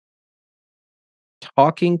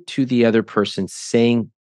talking to the other person,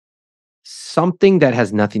 saying something that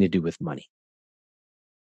has nothing to do with money.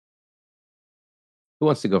 Who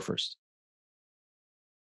wants to go first?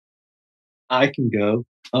 I can go.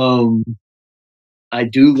 I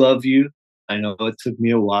do love you. I know it took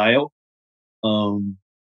me a while.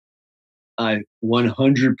 I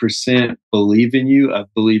 100% believe in you.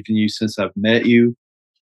 I've believed in you since I've met you.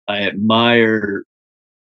 I admire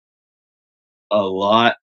a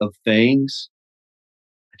lot of things.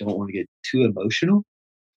 I don't want to get too emotional.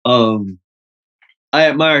 I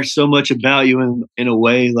admire so much about you in a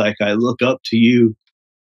way, like I look up to you.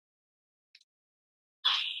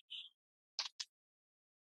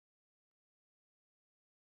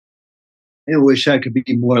 I wish I could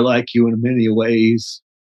be more like you in many ways.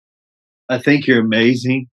 I think you're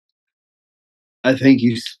amazing. I think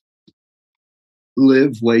you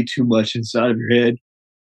live way too much inside of your head.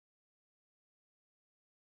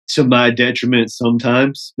 To my detriment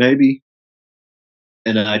sometimes, maybe.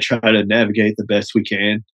 And I try to navigate the best we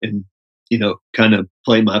can and, kind of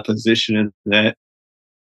play my position in that.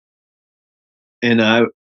 And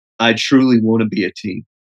I truly want to be a team.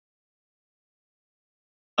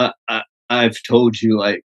 I've told you,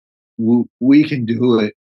 we can do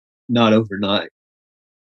it, not overnight,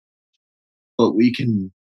 but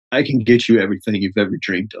I can get you everything you've ever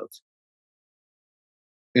dreamed of.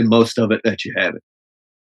 And most of it that you haven't.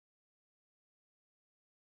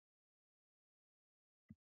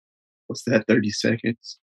 What's that, 30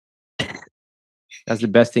 seconds? That's the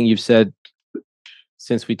best thing you've said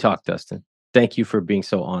since we talked, Dustin. Thank you for being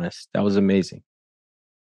so honest. That was amazing.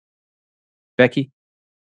 Becki?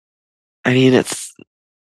 I mean,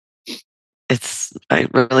 it's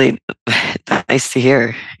really nice to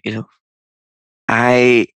hear, you know.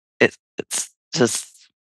 It's just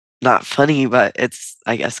not funny, but it's,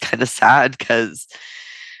 I guess, kind of sad because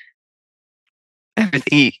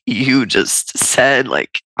everything you just said,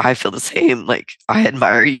 like, I feel the same. Like, I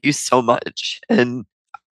admire you so much. And,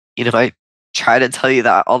 you know, I try to tell you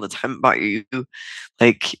that all the time about you.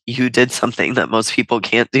 Like, you did something that most people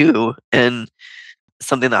can't do, and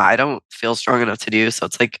something that I don't feel strong enough to do. So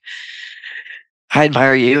it's like, I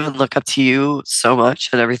admire you and look up to you so much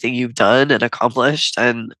and everything you've done and accomplished.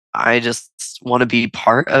 And I just want to be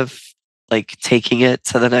part of like taking it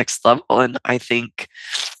to the next level. And I think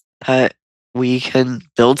that we can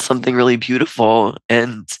build something really beautiful.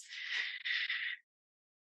 And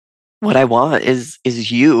what I want is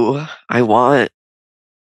you. I want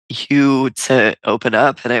you to open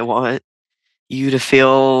up, and I want you to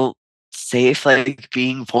feel safe, like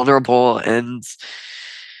being vulnerable and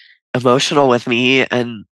emotional with me,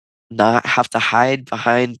 and not have to hide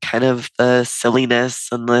behind kind of the silliness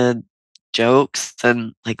and the jokes.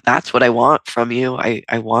 And like, that's what I want from you. I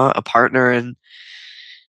want a partner, and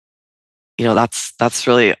you know, that's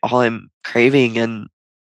really all I'm craving. And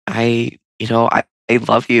I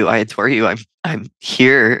love you. I adore you. I'm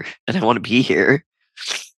here, and I want to be here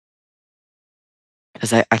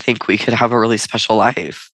because I think we could have a really special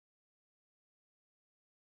life.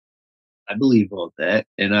 I believe all that,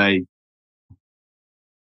 and I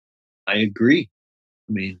agree.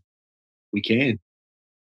 I mean, we can.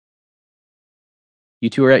 You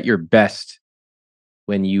two are at your best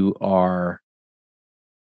when you are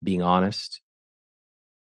being honest,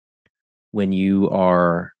 when you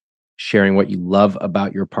are sharing what you love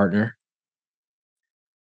about your partner,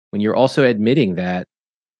 when you're also admitting that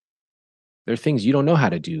there are things you don't know how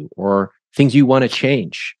to do or things you want to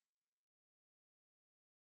change.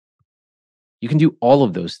 You can do all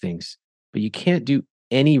of those things, but you can't do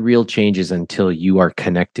any real changes until you are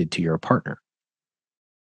connected to your partner.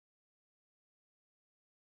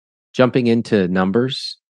 Jumping into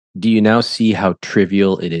numbers, do you now see how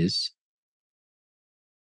trivial it is?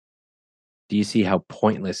 Do you see how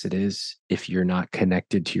pointless it is if you're not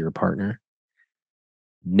connected to your partner?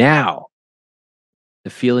 Now,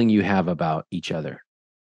 the feeling you have about each other,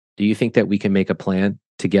 do you think that we can make a plan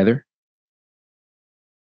together?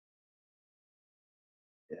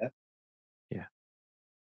 Yeah. Yeah.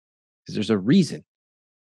 Because there's a reason.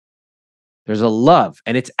 There's a love,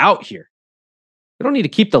 and it's out here. You don't need to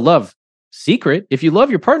keep the love secret. If you love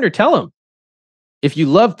your partner, tell him. If you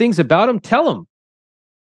love things about him, tell him.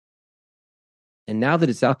 And now that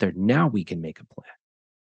it's out there, now we can make a plan.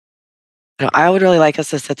 You know, I would really like us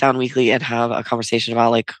to sit down weekly and have a conversation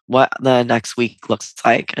about like what the next week looks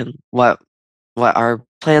like, and what our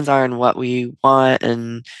plans are, and what we want,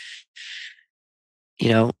 and you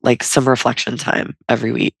know, like some reflection time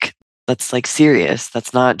every week. That's like serious.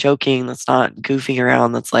 That's not joking. That's not goofing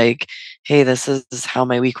around. That's like, hey, this is how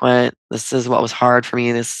my week went. This is what was hard for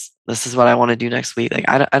me. This is what I want to do next week. Like,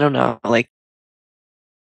 I don't know. Like,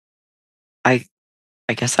 I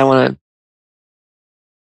I guess I want to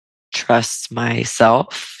trust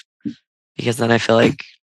myself, because then I feel like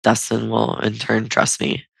Dustin will in turn trust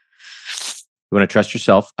me. You want to trust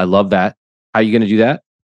yourself. I love that. How are you going to do that?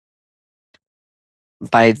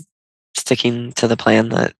 By sticking to the plan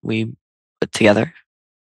that we put together.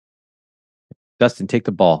 Dustin, take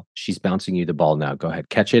the ball. She's bouncing you the ball now. Go ahead,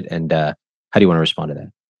 catch it. And how do you want to respond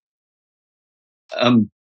to that?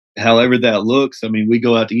 However that looks. I mean, we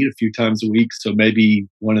go out to eat a few times a week, so maybe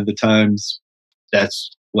one of the times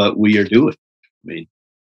that's what we are doing. I mean,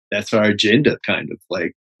 that's our agenda, kind of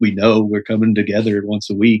like we know we're coming together once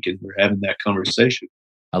a week and we're having that conversation.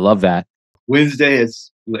 I love that. Wednesday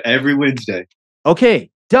is every Wednesday.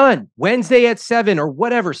 Okay, done. Wednesday at 7 or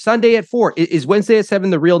whatever. Sunday at 4. Is Wednesday at 7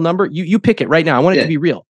 the real number? You pick it right now. I want it to be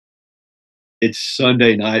real. It's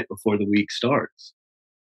Sunday night before the week starts.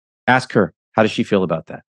 Ask her. How does she feel about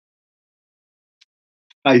that?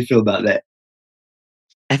 How you feel about that?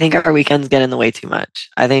 I think our weekends get in the way too much.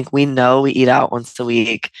 I think we know we eat out once a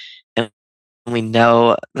week, and we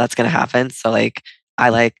know that's going to happen. So like,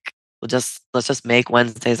 let's just make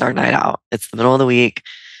Wednesdays our night out. It's the middle of the week.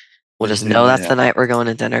 We'll just know that's the night we're going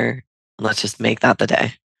to dinner. And let's just make that the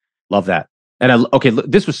day. Love that. And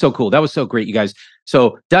this was so cool. That was so great, you guys.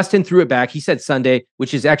 So Dustin threw it back. He said Sunday,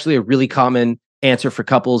 which is actually a really common answer for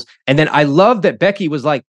couples. And then I love that Becki was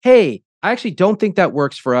like, hey, I actually don't think that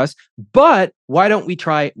works for us, but why don't we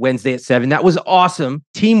try Wednesday at 7? That was awesome.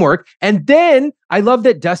 Teamwork. And then I love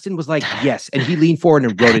that Dustin was like, yes. And he leaned forward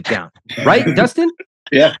and wrote it down. Right, Dustin?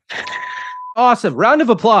 Yeah. Awesome. Round of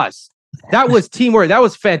applause. That was teamwork. That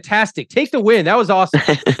was fantastic. Take the win. That was awesome.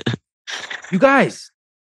 You guys,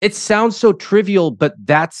 it sounds so trivial, but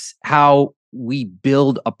that's how we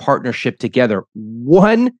build a partnership together,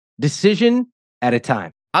 one decision at a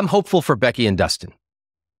time. I'm hopeful for Becki and Dustin,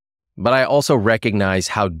 but I also recognize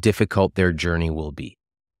how difficult their journey will be.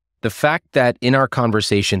 The fact that in our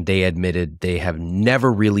conversation, they admitted they have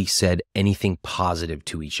never really said anything positive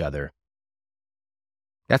to each other,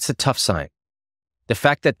 that's a tough sign. The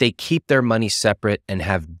fact that they keep their money separate and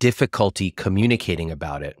have difficulty communicating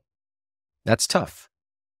about it, that's tough.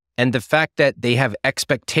 And the fact that they have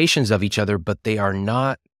expectations of each other, but they are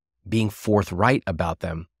not being forthright about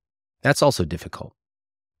them, that's also difficult.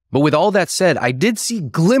 But with all that said, I did see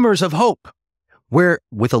glimmers of hope where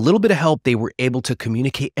with a little bit of help, they were able to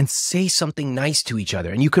communicate and say something nice to each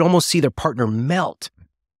other. And you could almost see their partner melt.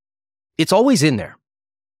 It's always in there.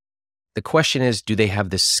 The question is, do they have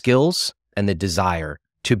the skills and the desire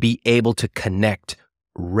to be able to connect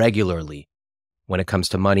regularly when it comes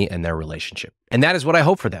to money and their relationship? And that is what I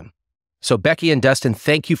hope for them. So Becki and Dustin,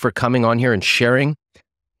 thank you for coming on here and sharing.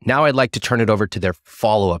 Now I'd like to turn it over to their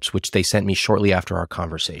follow-ups, which they sent me shortly after our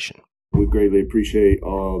conversation. We greatly appreciate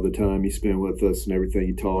all the time you spent with us and everything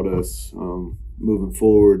you taught us. Moving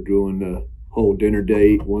forward, doing the whole dinner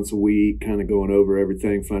date once a week, kind of going over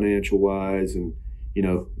everything financial-wise and, you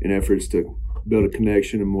know, in efforts to build a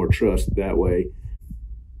connection and more trust that way.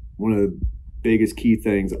 One of the biggest key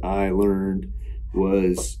things I learned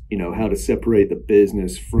was, you know, how to separate the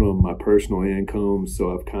business from my personal income,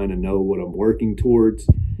 so I kind of know what I'm working towards,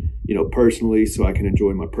 you know, personally, so I can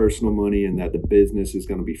enjoy my personal money and that the business is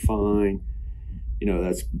going to be fine. You know,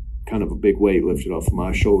 that's kind of a big weight lifted off of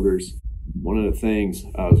my shoulders. One of the things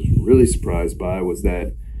I was really surprised by was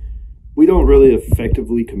that we don't really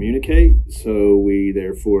effectively communicate, so we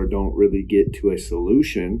therefore don't really get to a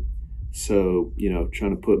solution. So, you know,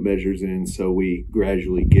 trying to put measures in so we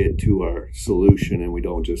gradually get to our solution and we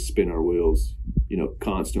don't just spin our wheels, you know,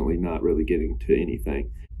 constantly not really getting to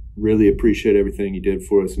anything. Really appreciate everything you did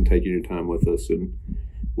for us and taking your time with us, and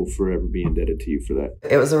we'll forever be indebted to you for that.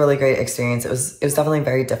 It was a really great experience. It was definitely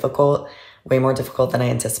very difficult, way more difficult than I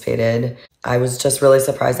anticipated. I was just really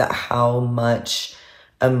surprised at how much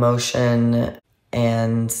emotion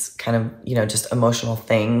and kind of, you know, just emotional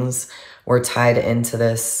things were tied into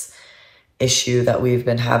this issue that we've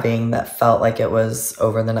been having that felt like it was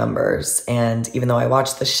over the numbers. And even though I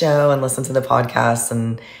watched the show and listened to the podcast,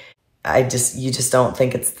 and you just don't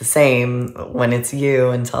think it's the same when it's you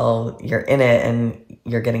until you're in it and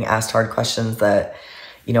you're getting asked hard questions that,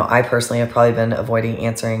 you know, I personally have probably been avoiding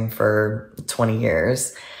answering for 20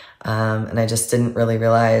 years. And I just didn't really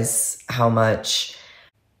realize how much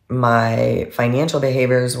my financial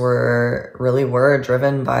behaviors were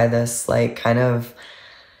driven by this, like, kind of,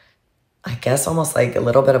 I guess almost like a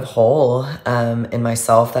little bit of hole in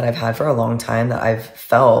myself that I've had for a long time, that I've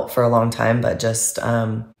felt for a long time, but just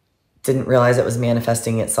didn't realize it was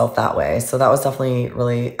manifesting itself that way. So that was definitely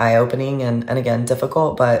really eye-opening and again,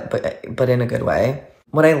 difficult, but in a good way.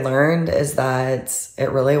 What I learned is that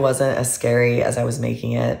it really wasn't as scary as I was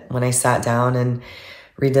making it. When I sat down and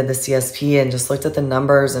redid the CSP and just looked at the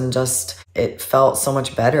numbers, and just, it felt so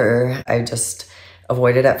much better. I just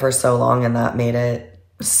avoided it for so long, and that made it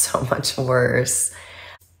so much worse.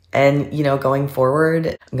 And, you know, going forward,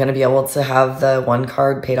 I'm going to be able to have the one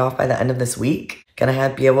card paid off by the end of this week. Going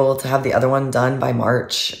to be able to have the other one done by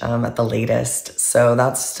March at the latest. So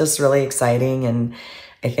that's just really exciting. And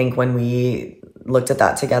I think when we looked at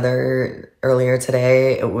that together earlier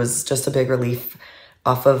today, it was just a big relief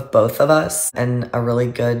off of both of us and a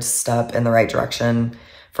really good step in the right direction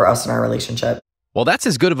for us in our relationship. Well, that's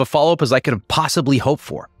as good of a follow-up as I could have possibly hoped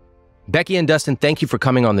for. Becki and Dustin, thank you for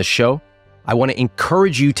coming on the show. I want to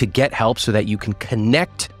encourage you to get help so that you can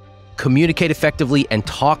connect, communicate effectively, and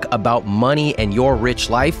talk about money and your rich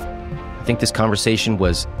life. I think this conversation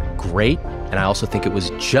was great, and I also think it was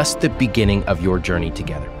just the beginning of your journey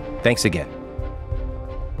together. Thanks again.